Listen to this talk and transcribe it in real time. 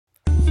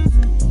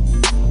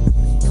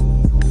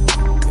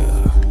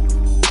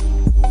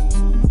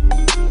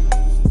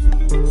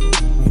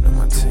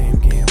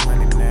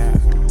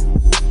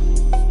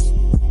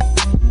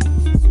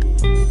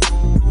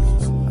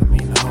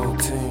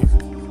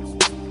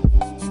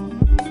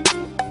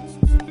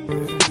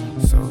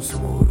So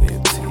smooth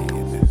and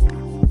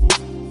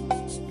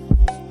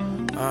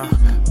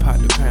pop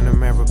the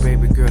Panamera,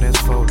 baby girl, that's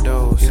 4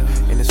 doors.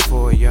 And it's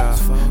 4 y'all,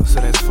 so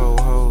that's 4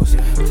 hoes.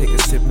 Take a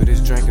sip of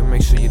this drink and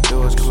make sure your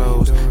door's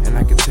closed. And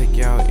I can take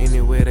you out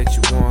anywhere that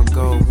you wanna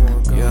go.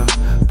 Yeah,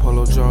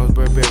 polo drawers,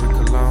 Burberry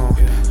cologne.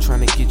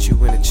 Tryna get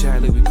you in a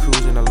Charlie, we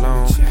cruising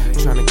alone.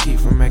 Tryna keep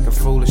from acting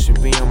foolish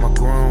and be on my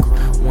grown.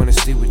 Wanna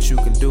see what you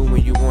can do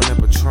when you want that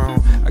Patron.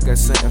 I got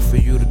something for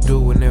you to do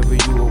whenever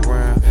you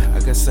around. I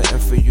got something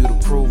for you to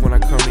prove when I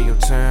come to your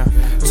town.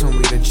 Told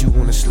me that you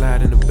wanna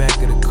slide in the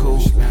back of the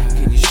coupe.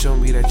 Can you show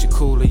me that you're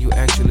cool and you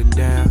actually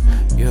down?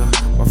 Yeah,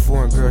 my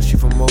foreign girl, she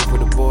from over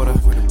the border.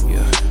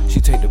 Yeah, she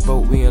take the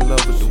boat, we in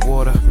love with the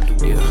water.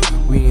 Yeah,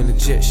 we in the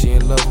jet, she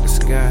in love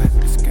with the sky.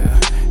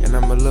 And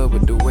I'm in love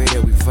with the way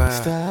that we vibe.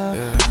 Stop,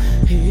 yeah.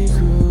 he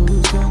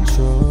cruise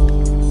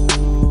control.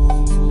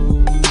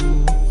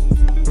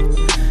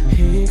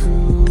 He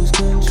cruise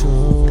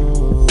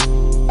control.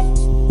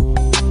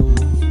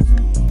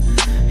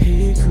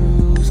 He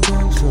cruise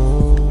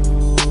control.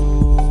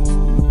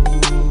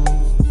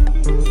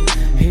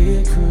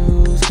 He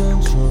cruise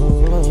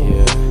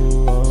control.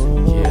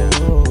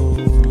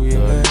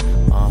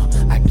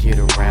 I get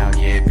around,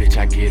 yeah, bitch,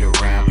 I get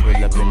around.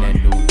 Pull up in that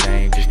new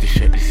thing just to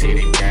shut the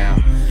city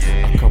down.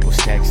 A couple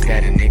stacks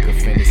that a nigga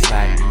finna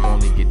slide. You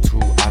only get 2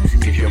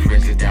 options if your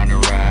friends is down the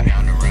ride.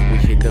 We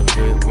hit the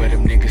hood where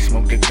them niggas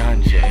smoke the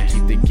ganja and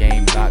keep the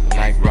game locked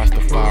like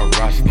Rastafari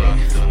Rasta.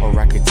 Or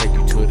I can take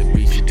you to the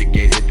beach just to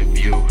gaze at the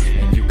view,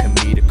 and you can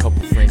meet a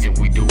couple friends and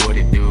we do what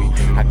it do.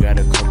 I got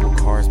a couple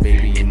cars,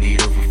 baby, in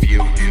need of a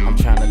few. I'm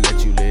tryna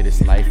let you live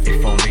this life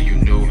if only you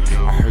knew.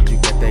 I heard you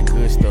got that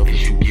good stuff,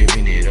 if you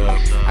giving it up.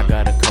 I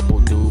got a couple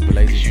dude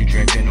blazers, you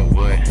drinking or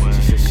what?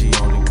 She said she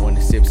only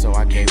wanna sip, so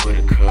I gave her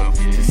the cup.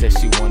 She said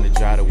she wanna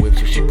drive the whip,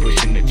 so she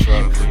pushing the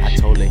truck. I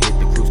told her hit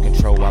the cruise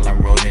control while I'm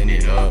rolling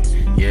it up.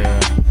 Yeah.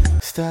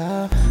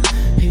 Stop,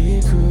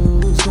 he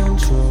cruise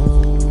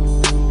control.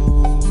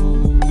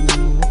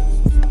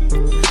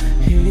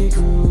 He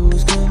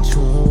cruise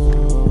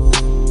control.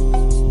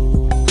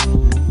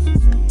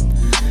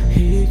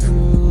 He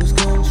cruise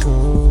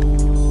control.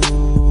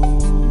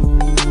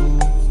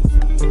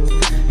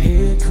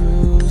 He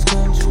cruise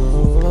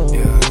control.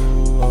 Yeah,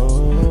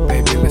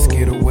 baby, let's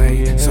get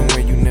away somewhere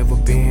you never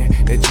been.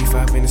 That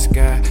G5 in the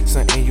sky,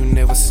 something you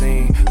never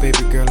seen.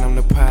 Baby girl, I'm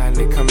the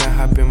pilot, come and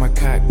hop in my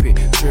cockpit.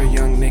 Sure,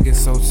 young nigga,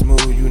 so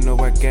smooth, you know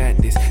I got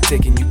this.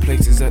 Taking you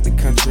places out the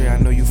country, I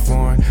know you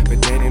foreign,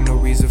 but that ain't no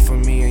reason for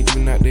me and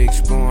you not to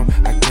explore 'em.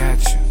 I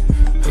got you.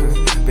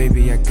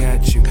 Baby, I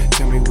got you.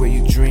 Tell me where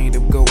you dreamed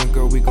of going,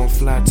 girl, we gon'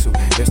 fly to.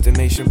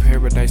 Destination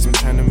paradise, I'm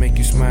tryna make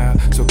you smile.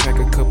 So pack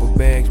a couple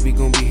bags, we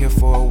gon' be here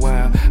for a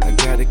while. I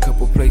got a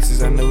couple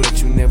places I know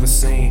that you never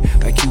seen,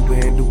 like Cuba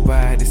and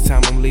Dubai. This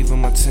time I'm leaving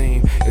my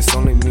team. It's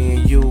only me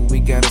and you, we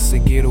got us to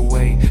get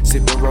away.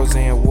 Sipping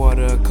rosé and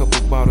water, a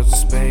couple bottles of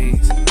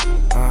spades.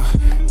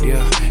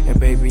 Yeah, and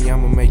baby,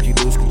 I'ma make you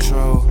lose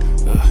control.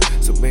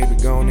 So baby,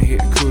 go on and hit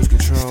the cruise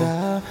control.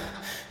 Stop,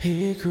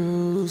 he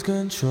cruise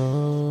control.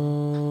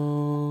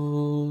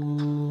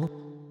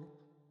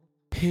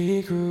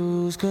 He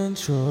cruise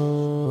control.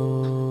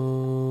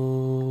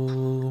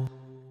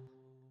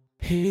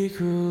 He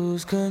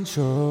cruise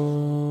control.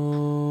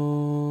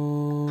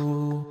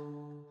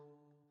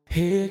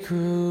 He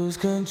cruise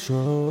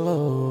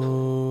control.